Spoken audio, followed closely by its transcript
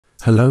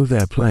Hello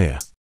there player.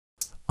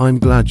 I'm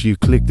glad you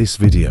clicked this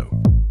video,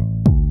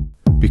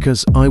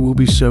 because I will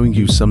be showing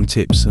you some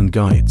tips and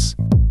guides.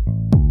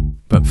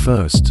 But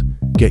first,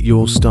 get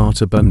your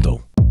starter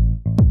bundle.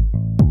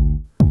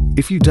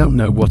 If you don't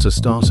know what a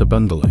starter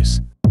bundle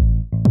is,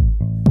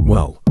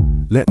 well,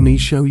 let me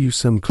show you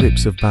some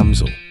clips of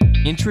Bamsel.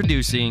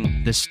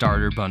 Introducing the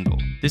Starter Bundle.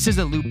 This is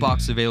a loot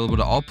box available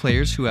to all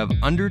players who have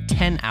under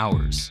 10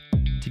 hours.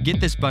 To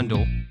get this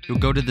bundle, you'll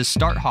go to the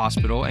Start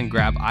Hospital and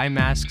grab eye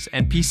masks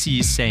and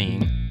PCs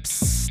saying,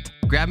 "Psst,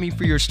 grab me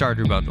for your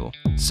starter bundle."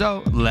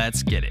 So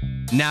let's get it.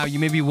 Now you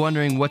may be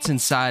wondering what's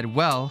inside.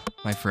 Well,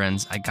 my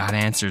friends, I got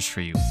answers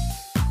for you.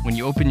 When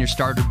you open your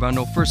starter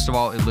bundle, first of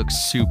all, it looks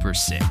super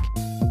sick.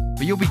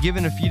 But you'll be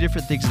given a few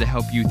different things to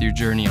help you with your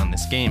journey on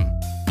this game.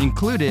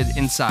 Included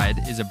inside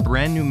is a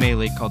brand new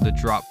melee called the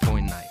Drop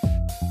Point Knife.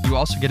 You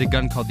also get a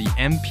gun called the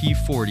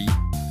MP40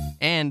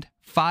 and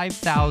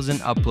 5,000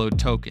 upload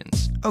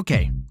tokens.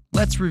 Okay,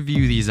 let's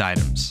review these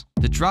items.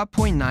 The Drop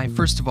Point Knife,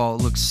 first of all,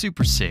 looks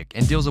super sick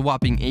and deals a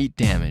whopping 8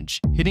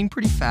 damage, hitting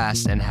pretty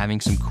fast and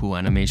having some cool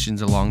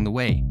animations along the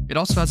way. It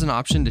also has an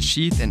option to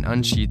sheath and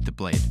unsheath the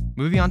blade.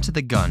 Moving on to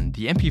the gun,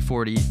 the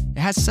MP40, it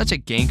has such a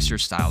gangster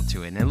style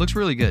to it and it looks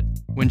really good.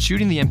 When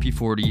shooting the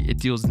MP40, it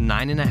deals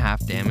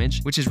 9.5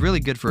 damage, which is really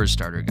good for a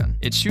starter gun.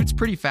 It shoots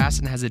pretty fast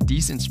and has a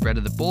decent spread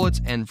of the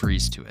bullets and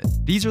freeze to it.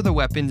 These are the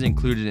weapons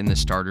included in the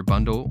starter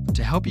bundle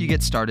to help you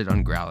get started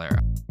on Graal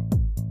era.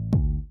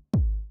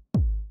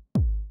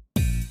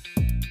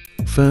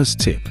 First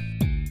tip.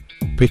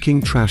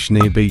 Picking trash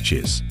near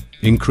beaches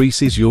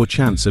increases your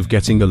chance of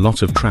getting a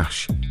lot of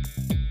trash.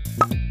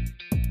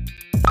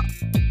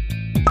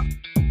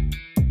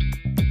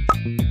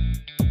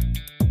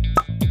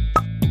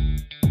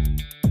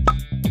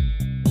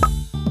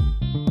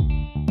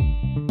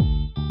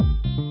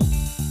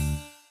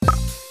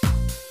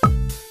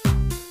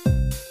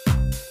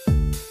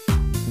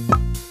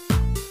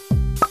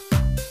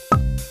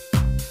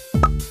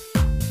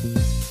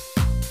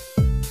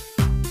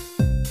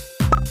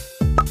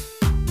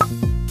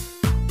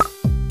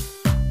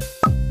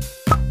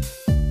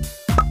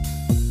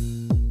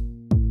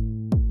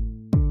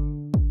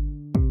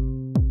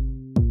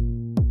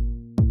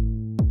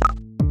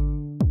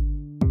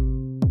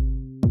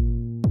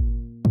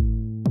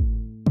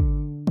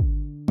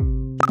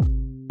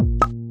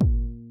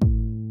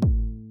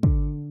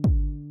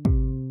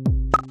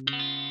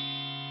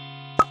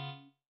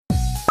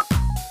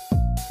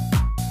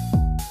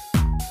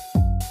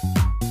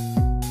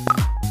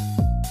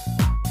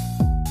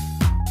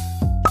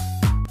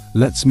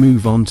 Let's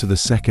move on to the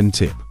second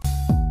tip.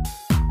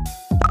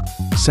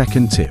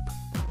 Second tip.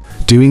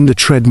 Doing the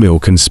treadmill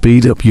can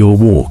speed up your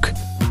walk.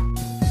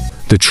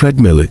 The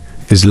treadmill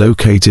is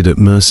located at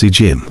Mercy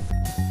Gym.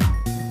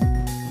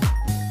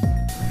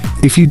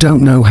 If you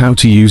don't know how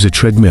to use a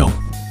treadmill,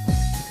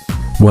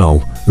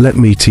 well, let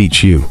me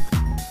teach you.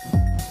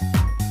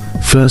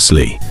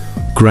 Firstly,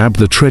 grab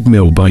the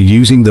treadmill by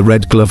using the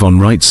red glove on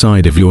right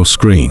side of your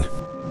screen.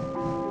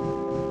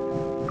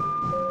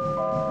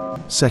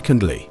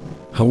 Secondly,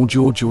 hold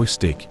your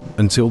joystick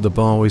until the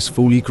bar is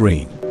fully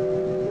green.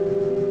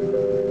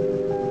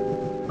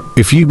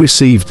 If you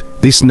received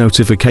this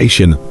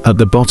notification at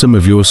the bottom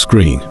of your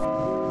screen,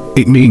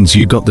 it means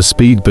you got the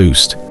speed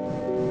boost.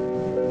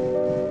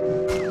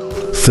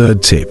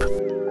 Third tip.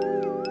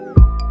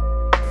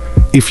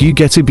 If you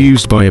get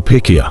abused by a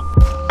picker,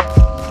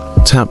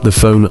 tap the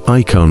phone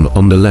icon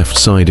on the left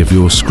side of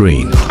your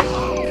screen.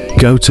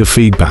 Go to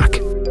feedback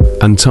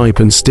and type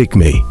and stick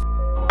me.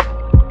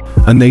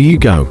 And there you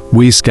go,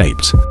 we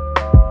escaped.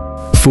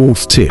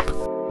 Fourth tip.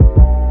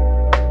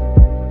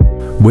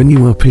 When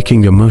you are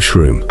picking a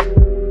mushroom,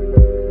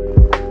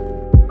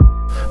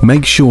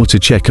 make sure to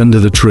check under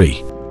the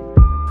tree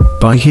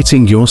by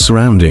hitting your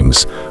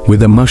surroundings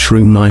with a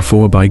mushroom knife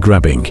or by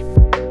grabbing,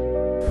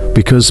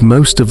 because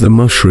most of the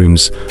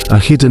mushrooms are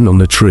hidden on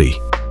the tree.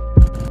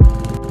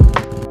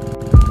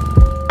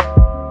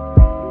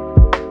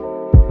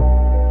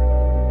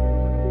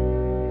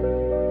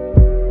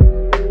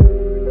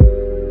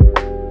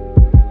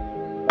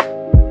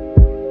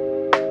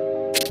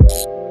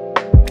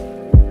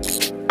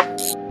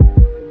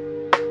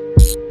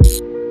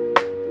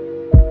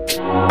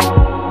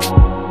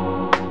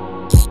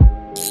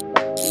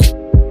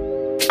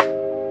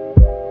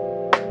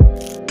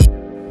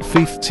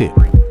 Fifth tip.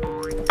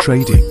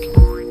 Trading.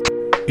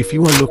 If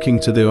you are looking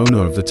to the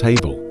owner of the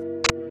table,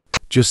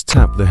 just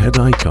tap the head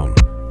icon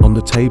on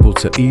the table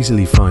to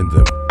easily find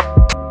them.